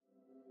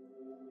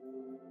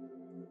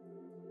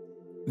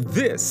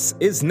This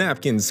is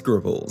Napkin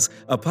Scribbles,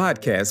 a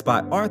podcast by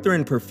Arthur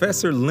and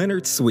Professor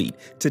Leonard Sweet.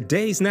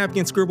 Today's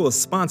Napkin Scribble is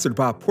sponsored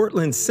by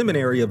Portland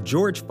Seminary of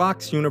George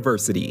Fox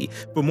University.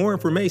 For more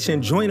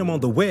information, join them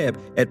on the web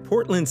at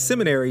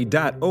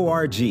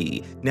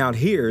portlandseminary.org. Now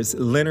here's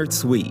Leonard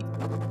Sweet.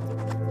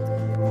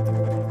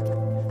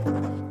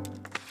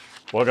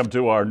 Welcome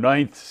to our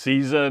 9th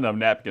season of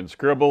Napkin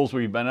Scribbles.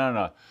 We've been on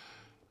a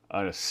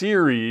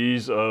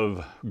series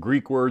of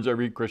Greek words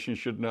every Christian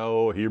should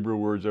know, Hebrew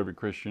words every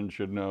Christian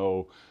should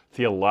know,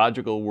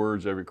 theological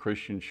words every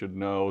Christian should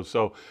know.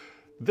 So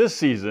this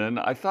season,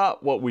 I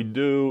thought what we'd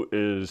do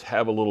is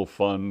have a little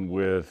fun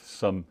with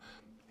some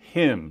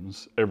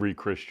hymns every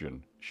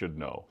Christian should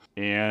know.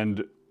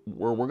 And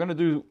we're going to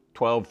do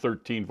 12,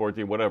 13,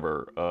 14,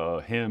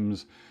 whatever,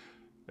 hymns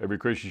every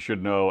Christian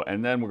should know.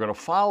 And then we're going to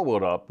follow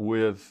it up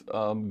with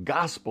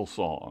gospel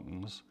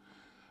songs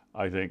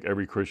I think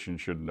every Christian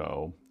should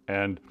know.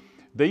 And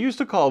they used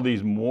to call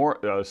these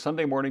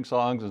Sunday morning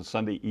songs and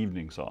Sunday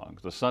evening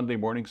songs. The Sunday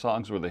morning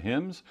songs were the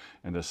hymns,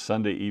 and the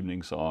Sunday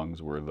evening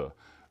songs were the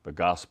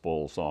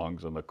gospel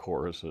songs and the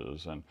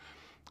choruses.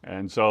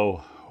 And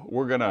so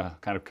we're going to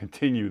kind of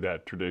continue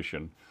that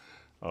tradition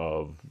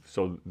so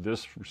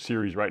this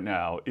series right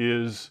now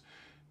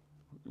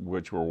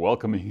which we're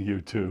welcoming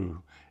you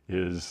to,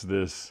 is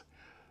this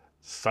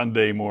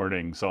Sunday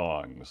morning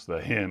songs,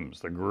 the hymns,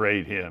 the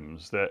great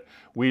hymns that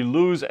we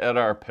lose at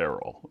our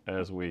peril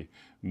as we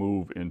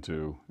move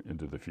into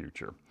the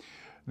future.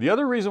 The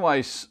other reason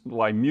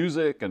why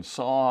music and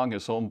song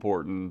is so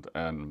important,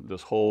 and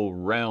this whole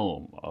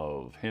realm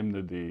of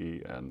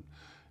hymnody and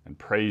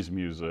praise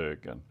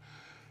music,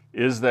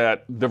 is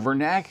that the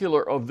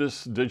vernacular of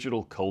this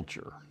digital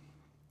culture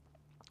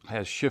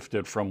has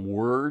shifted from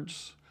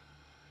words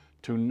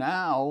to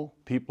now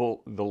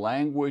the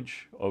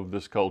language of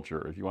this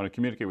culture. If you want to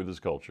communicate with this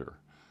culture,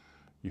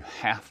 it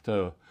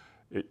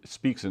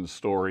speaks in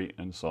story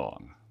and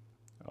song.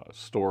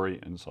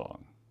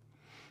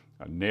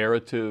 A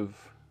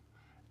narrative,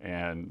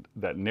 and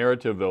that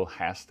narrative, though,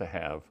 has to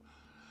have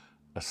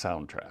a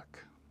soundtrack.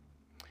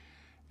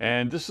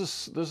 And this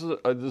is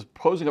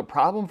posing a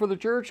problem for the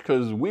church,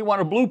 because we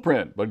want a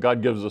blueprint, but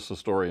God gives us a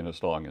story and a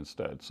song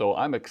instead. So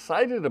I'm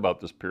excited about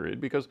this period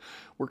because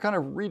we're kind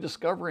of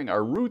rediscovering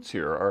our roots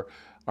here,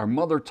 our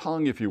mother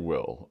tongue, if you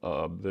will,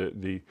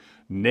 the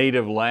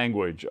native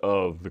language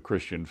of the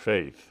Christian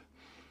faith.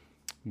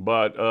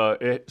 But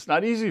it's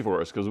not easy for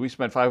us, because we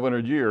spent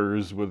 500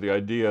 years with the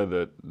idea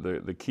that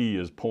the key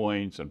is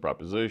points and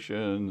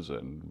propositions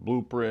and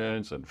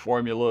blueprints and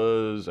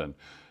formulas and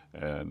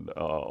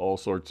all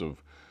sorts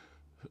of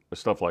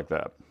stuff like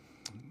that.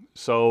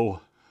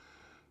 So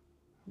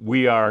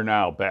we are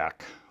now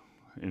back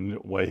in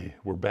a way.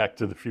 We're back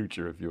to the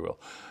future, if you will.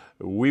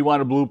 We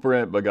want a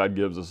blueprint, but God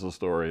gives us a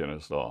story and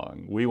a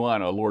song. We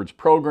want a Lord's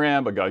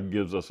program, but God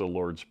gives us a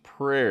Lord's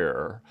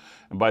prayer.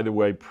 And by the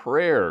way,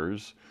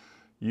 prayers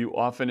you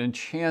often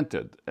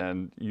enchanted,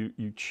 and you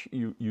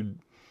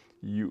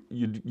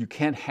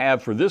can't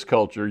have, for this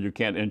culture, you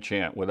can't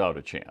enchant without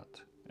a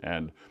chant.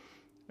 And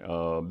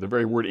the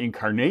very word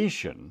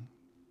incarnation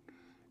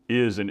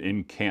is an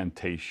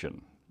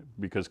incantation,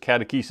 because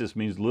catechesis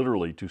means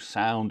literally to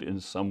sound in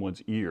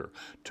someone's ear,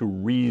 to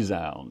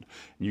resound.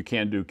 You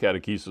can't do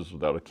catechesis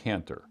without a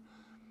cantor.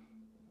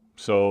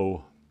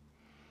 So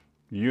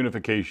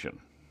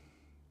unification,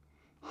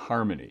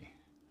 harmony,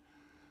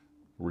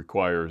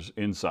 requires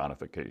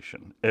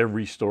insonification.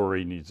 Every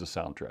story needs a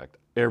soundtrack.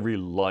 Every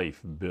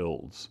life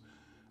builds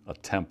a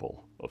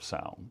temple of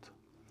sound.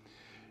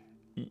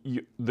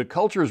 The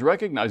culture is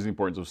recognizing the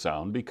importance of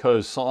sound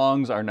because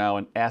songs are now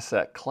an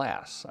asset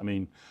class. I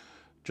mean,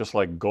 just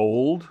like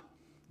gold,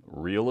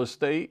 real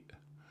estate,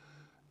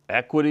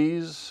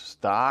 equities,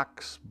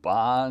 stocks,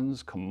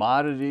 bonds,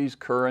 commodities,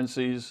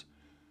 currencies,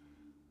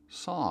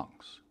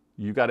 songs.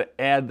 You got to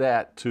add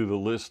that to the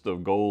list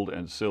of gold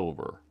and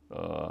silver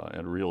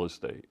and real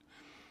estate.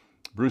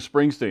 Bruce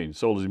Springsteen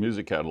sold his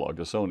music catalog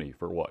to Sony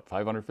for what,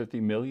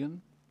 $550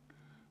 million?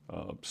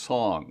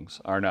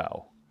 Songs are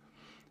now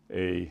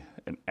an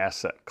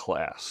asset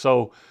class.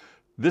 So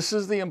this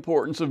is the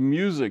importance of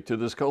music to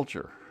this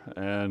culture.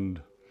 And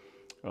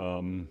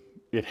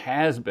it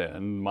has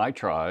been, my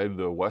tribe,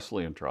 the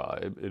Wesleyan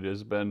tribe, it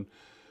has been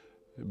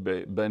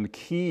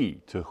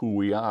key to who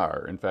we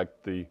are. In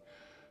fact, the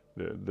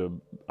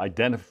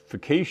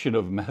identification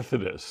of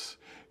Methodists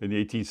in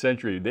the 18th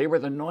century, they were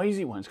the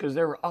noisy ones because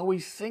they were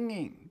always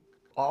singing,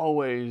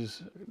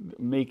 always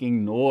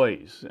making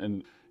noise.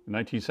 And in the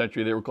 19th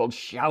century, they were called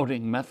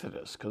shouting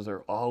Methodists because they've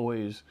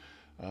always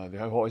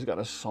got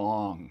a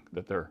song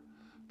that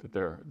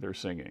they're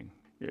singing.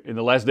 In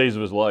the last days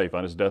of his life,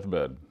 on his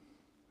deathbed,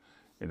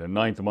 in the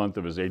 9th month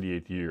of his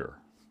 88th year,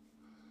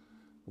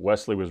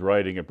 Wesley was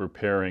writing and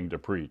preparing to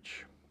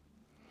preach.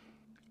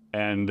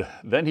 And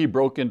then he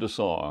broke into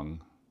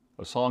song,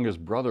 a song his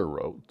brother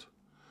wrote,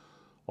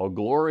 "All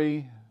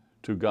glory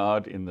to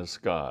God in the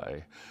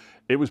sky."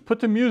 It was put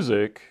to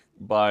music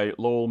by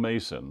Lowell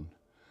Mason,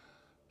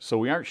 so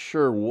we aren't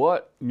sure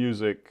what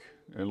music,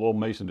 and Lowell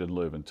Mason didn't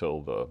live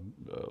until the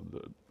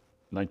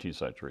 19th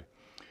century.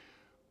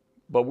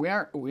 But we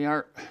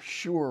aren't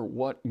sure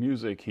what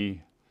music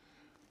he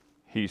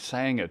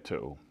sang it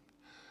to.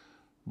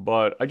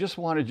 But I just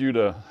wanted you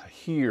to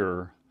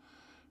hear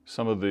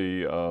some of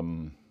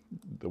the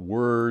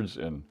words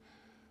in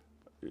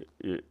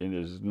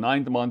his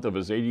 9th month of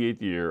his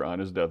 88th year on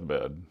his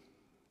deathbed,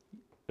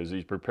 as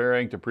he's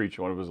preparing to preach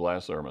one of his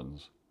last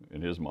sermons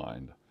in his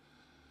mind.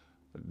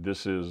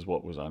 This is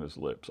what was on his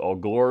lips. All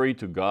glory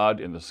to God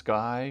in the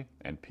sky,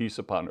 and peace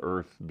upon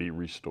earth be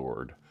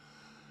restored.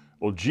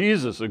 O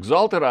Jesus,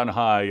 exalted on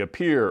high,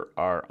 appear,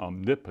 our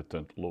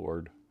omnipotent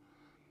Lord,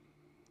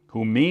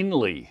 who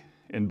meanly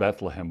in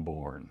Bethlehem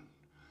born,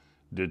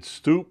 did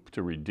stoop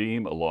to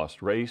redeem a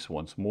lost race,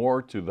 once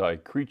more to thy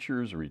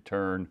creatures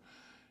return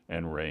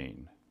and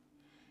reign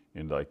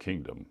in thy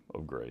kingdom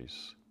of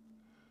grace.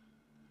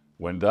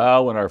 When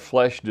thou in our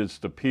flesh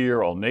didst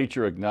appear, all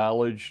nature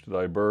acknowledged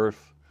thy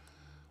birth,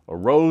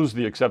 arose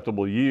the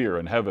acceptable year,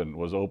 and heaven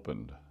was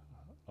opened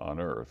on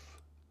earth.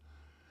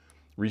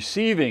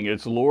 Receiving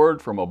its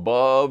Lord from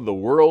above, the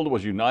world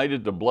was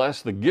united to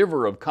bless the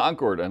giver of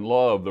concord and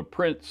love, the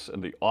Prince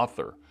and the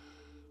author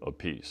of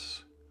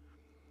peace.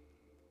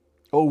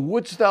 Oh,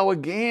 wouldst thou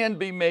again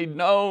be made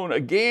known,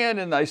 again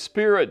in thy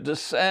spirit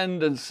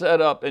descend, and set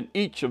up in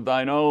each of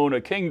thine own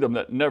a kingdom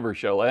that never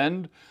shall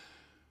end?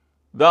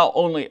 Thou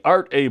only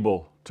art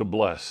able to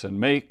bless and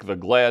make the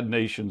glad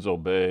nations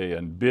obey,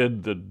 and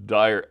bid the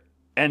dire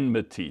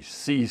enmity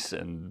cease,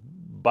 and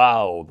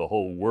bow the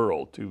whole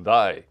world to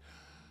thy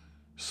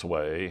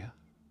sway.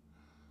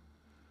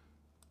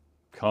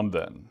 Come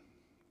then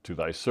to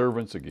thy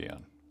servants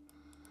again,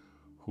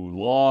 who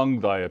long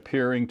thy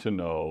appearing to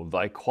know,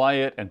 thy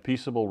quiet and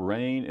peaceable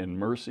reign in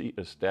mercy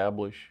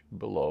establish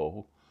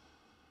below.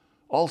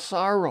 All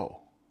sorrow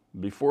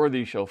before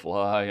thee shall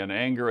fly, and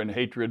anger and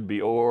hatred be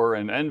o'er,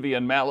 and envy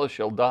and malice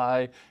shall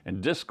die,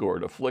 and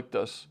discord afflict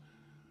us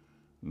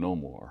no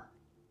more.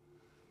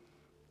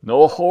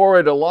 No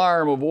horrid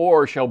alarm of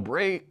war shall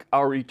break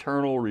our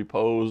eternal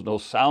repose. No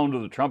sound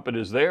of the trumpet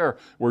is there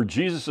where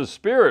Jesus'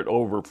 spirit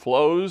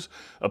overflows,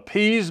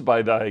 appeased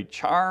by thy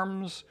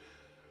charms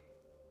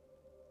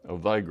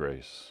of thy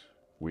grace.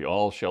 We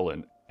all shall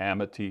in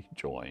amity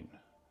join,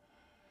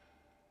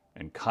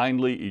 and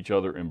kindly each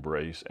other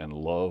embrace, and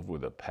love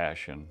with a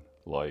passion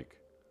like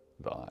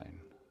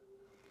thine.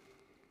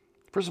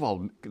 First of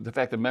all, the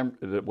fact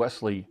that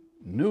Wesley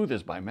knew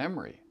this by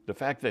memory, the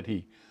fact that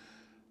he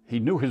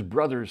knew his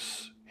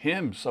brother's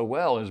hymns so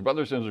well. His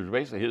brother's hymns were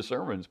basically his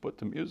sermons put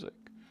to music.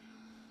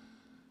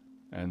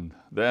 And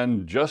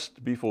then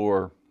just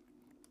before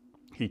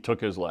he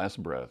took his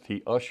last breath,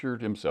 he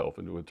ushered himself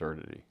into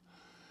eternity,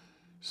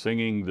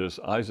 singing this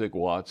Isaac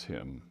Watts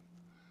hymn,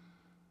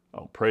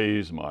 I'll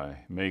praise my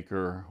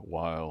Maker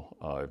while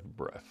I've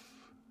breath.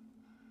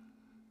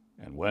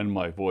 And when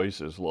my voice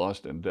is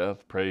lost in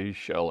death, praise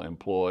shall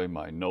employ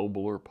my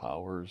nobler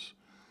powers.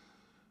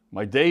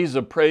 My days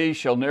of praise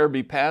shall ne'er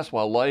be past,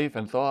 while life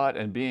and thought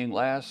and being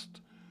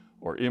last,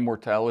 or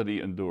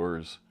immortality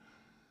endures.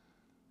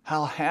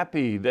 How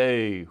happy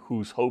they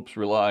whose hopes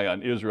rely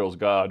on Israel's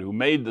God, who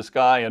made the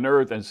sky and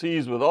earth and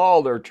seas with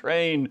all their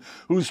train,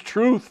 whose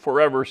truth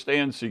forever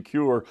stands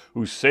secure,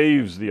 who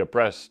saves the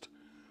oppressed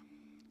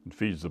and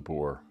feeds the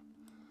poor.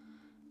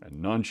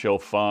 And none shall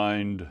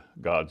find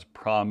God's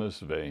promise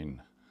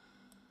vain.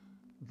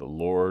 The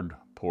Lord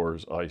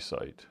pours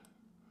eyesight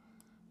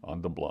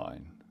on the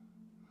blind.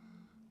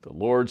 The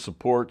Lord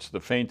supports the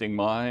fainting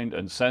mind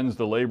and sends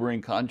the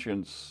laboring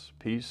conscience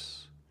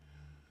peace.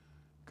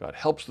 God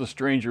helps the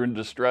stranger in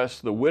distress,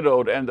 the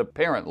widowed and the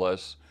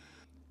parentless,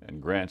 and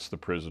grants the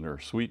prisoner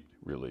sweet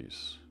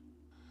release.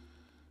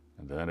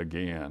 And then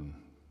again,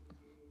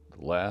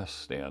 the last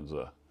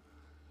stanza,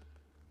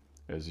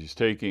 as he's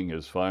taking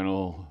his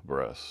final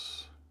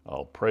breaths.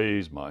 I'll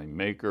praise my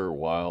Maker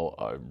while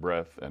I've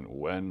breath, and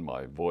when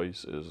my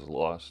voice is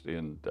lost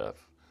in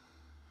death,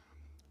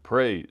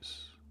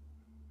 praise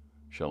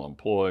shall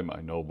employ my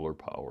nobler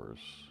powers.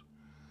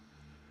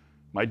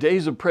 My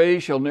days of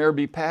praise shall ne'er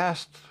be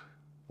past,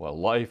 while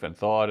life and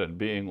thought and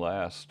being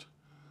last,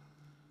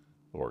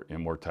 or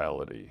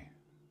immortality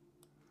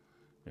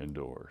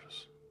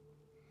endures.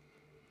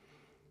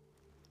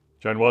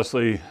 John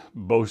Wesley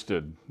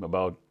boasted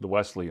about the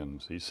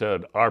Wesleyans. He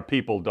said, our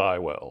people die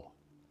well.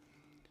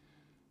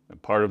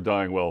 And part of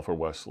dying well for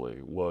Wesley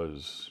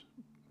was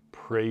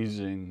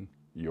praising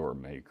your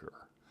Maker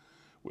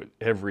with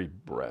every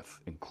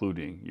breath,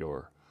 including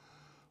your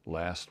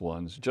last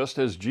ones, just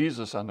as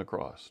Jesus on the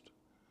cross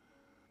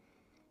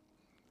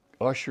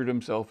ushered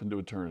himself into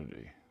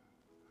eternity,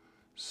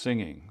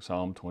 singing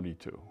Psalm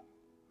 22.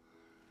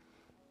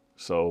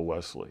 So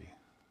Wesley,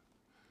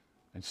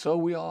 and so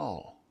we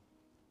all.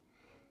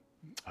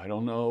 I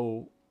don't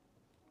know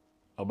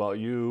about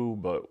you,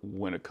 but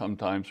when it comes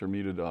times for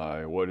me to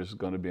die, what is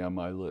going to be on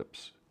my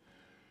lips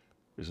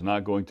is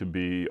not going to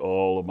be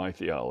all of my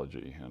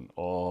theology and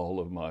all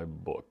of my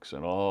books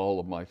and all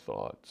of my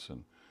thoughts.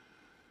 And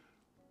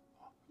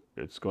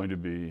it's going to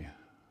be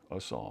a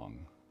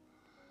song,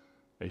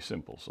 a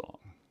simple song.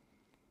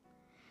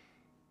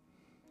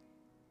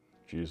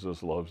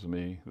 Jesus loves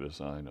me,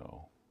 this I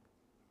know,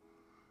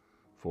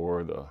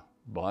 for the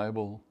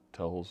Bible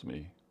tells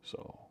me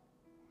so.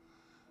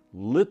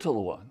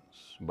 Little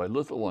ones, by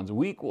little ones,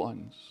 weak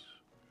ones,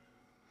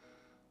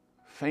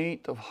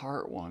 faint of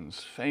heart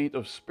ones, faint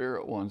of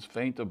spirit ones,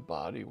 faint of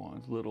body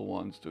ones, little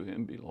ones to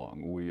him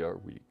belong. We are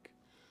weak,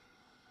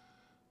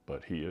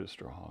 but he is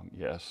strong.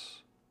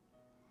 Yes,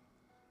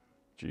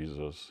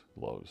 Jesus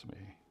loves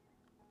me.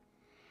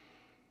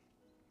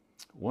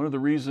 One of the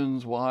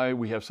reasons why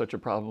we have such a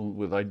problem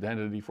with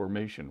identity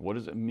formation, what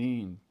does it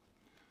mean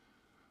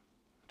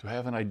to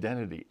have an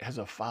identity as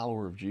a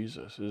follower of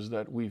Jesus, is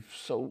that we've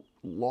so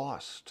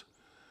lost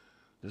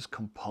this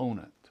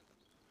component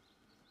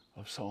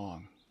of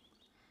song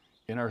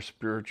in our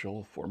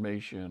spiritual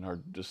formation, our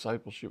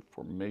discipleship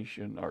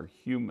formation, our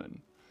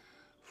human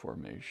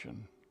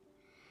formation.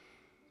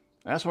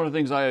 That's one of the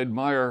things I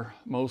admire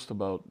most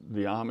about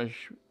the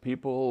Amish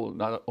people,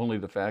 not only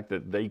the fact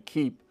that they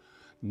keep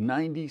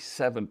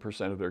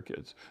 97% of their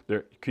kids.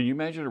 Can you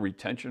imagine a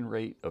retention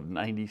rate of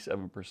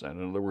 97%?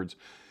 In other words,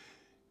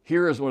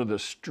 here is one of the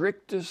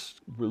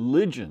strictest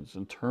religions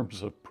in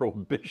terms of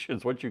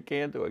prohibitions, what you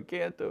can do and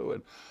can't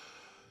do.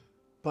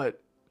 But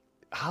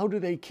how do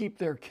they keep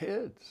their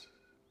kids?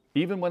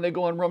 Even when they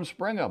go on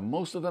Rumspringa,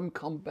 most of them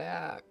come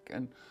back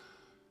and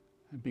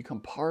become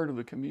part of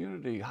the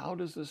community. How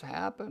does this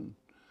happen?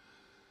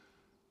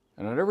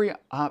 And at every,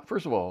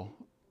 first of all,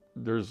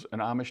 there's an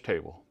Amish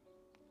table.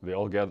 They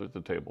all gather at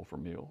the table for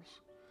meals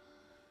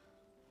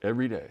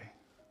every day,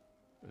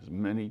 as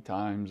many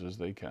times as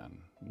they can,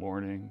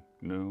 morning,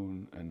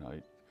 noon, and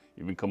night.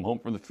 Even come home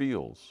from the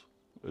fields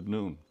at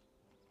noon.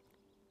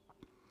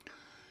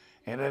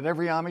 And at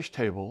every Amish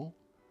table,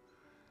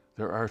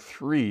 there are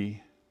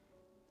 3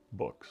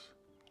 books.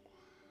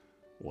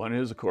 One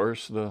is, of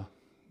course, the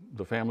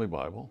family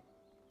Bible.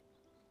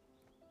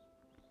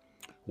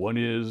 One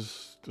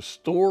is the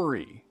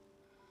story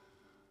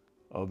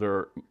of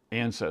their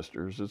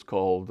ancestors. It's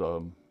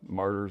called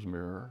Martyr's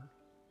Mirror.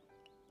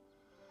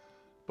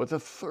 But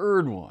the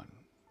third one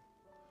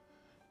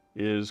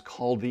is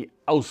called the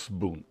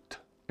Ausbund,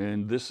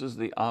 and this is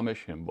the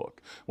Amish hymn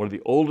book, one of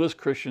the oldest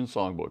Christian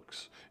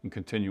songbooks in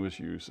continuous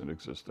use and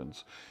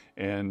existence.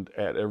 And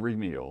at every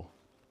meal,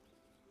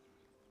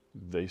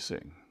 they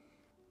sing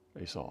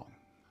a song.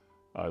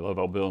 I love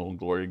how Bill and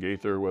Gloria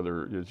Gaither,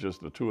 whether it's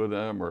just the 2 of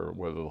them or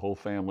whether the whole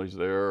family's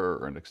there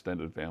or an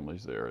extended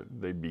family's there,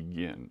 they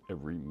begin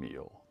every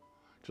meal.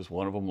 Just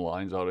one of them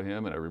lines out a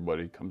hymn and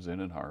everybody comes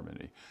in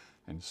harmony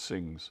and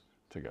sings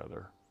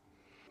together.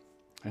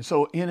 And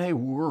so in a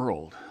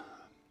world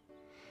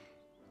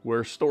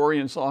where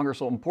story and song are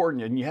so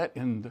important, and yet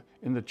in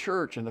the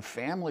church and the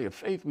family of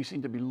faith, we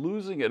seem to be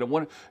losing it.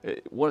 And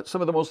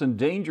some of the most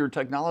endangered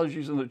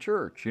technologies in the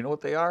church, you know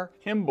what they are?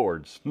 Hymn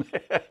boards.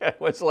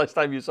 When's the last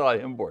time you saw a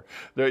hymn board?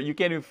 You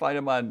can't even find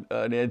them on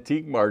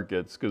antique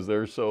markets because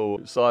they're so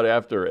sought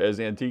after as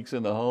antiques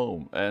in the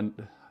home.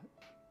 And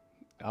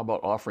how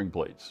about offering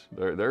plates?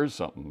 There's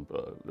something,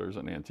 there's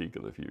an antique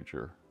of the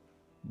future.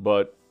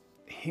 But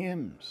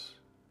hymns,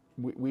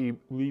 we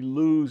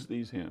lose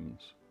these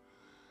hymns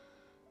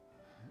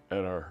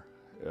at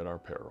our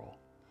peril.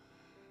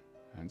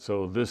 And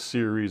so this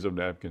series of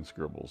napkin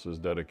scribbles is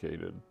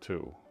dedicated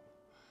to.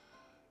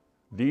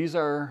 These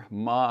are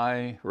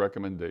my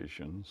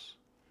recommendations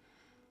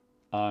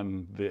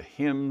on the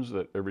hymns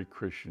that every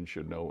Christian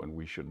should know and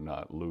we should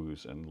not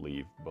lose and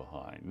leave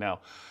behind.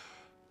 Now,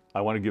 I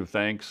want to give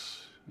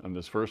thanks on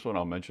this first one.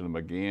 I'll mention them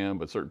again,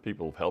 but certain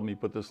people have helped me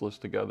put this list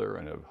together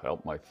and have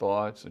helped my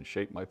thoughts and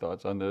shaped my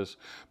thoughts on this.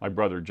 My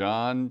brother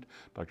John,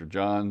 Dr.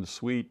 John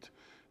Sweet,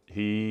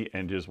 he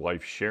and his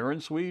wife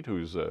Sharon Sweet,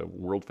 who's a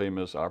world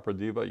famous opera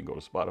diva. You can go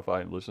to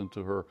Spotify and listen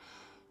to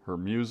her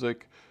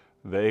music.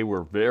 They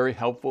were very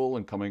helpful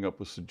in coming up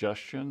with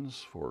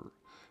suggestions for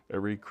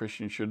every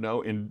Christian should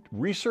know. In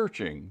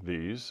researching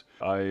these,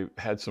 I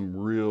had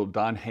some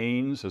Don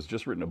Haynes has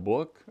just written a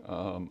book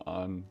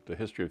on the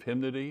history of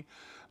hymnody.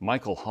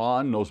 Michael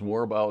Hahn knows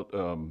more about,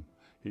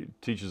 he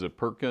teaches at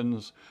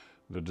Perkins,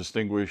 the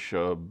distinguished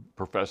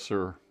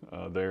professor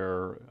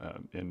there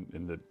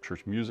in the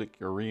church music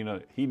arena.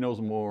 He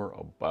knows more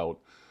about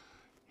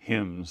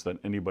hymns than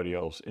anybody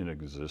else in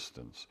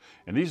existence.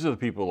 And these are the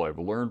people I've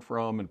learned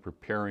from in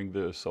preparing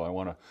this, so I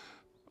want to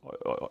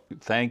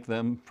thank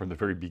them from the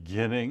very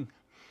beginning.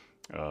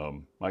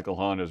 Michael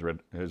Hahn has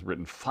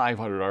written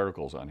 500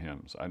 articles on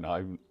hymns, and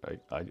I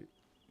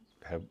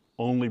have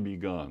only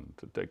begun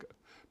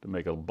to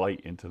make a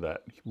bite into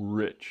that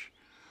rich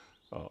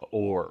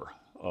ore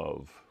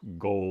of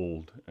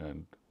gold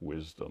and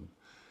wisdom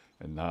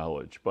and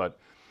knowledge. But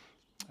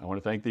I want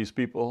to thank these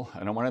people,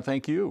 and I want to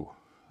thank you,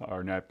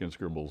 our Napkin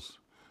Scribbles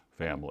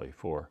family,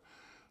 for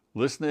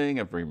listening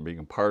and for being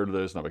a part of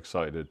this. And I'm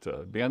excited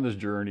to be on this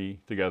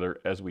journey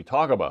together as we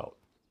talk about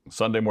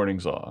Sunday morning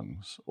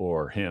songs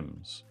or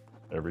hymns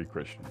every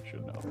Christian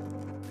should know.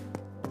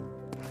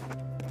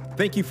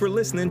 Thank you for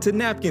listening to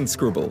Napkin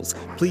Scribbles.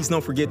 Please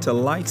don't forget to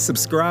like,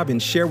 subscribe,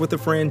 and share with a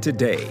friend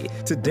today.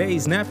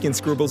 Today's Napkin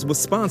Scribbles was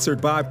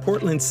sponsored by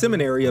Portland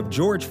Seminary of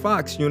George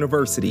Fox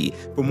University.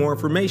 For more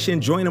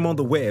information, join them on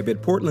the web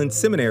at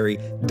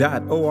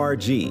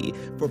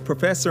portlandseminary.org. For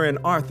Professor and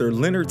author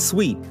Leonard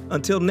Sweet,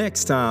 until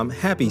next time,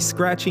 happy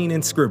scratching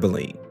and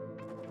scribbling.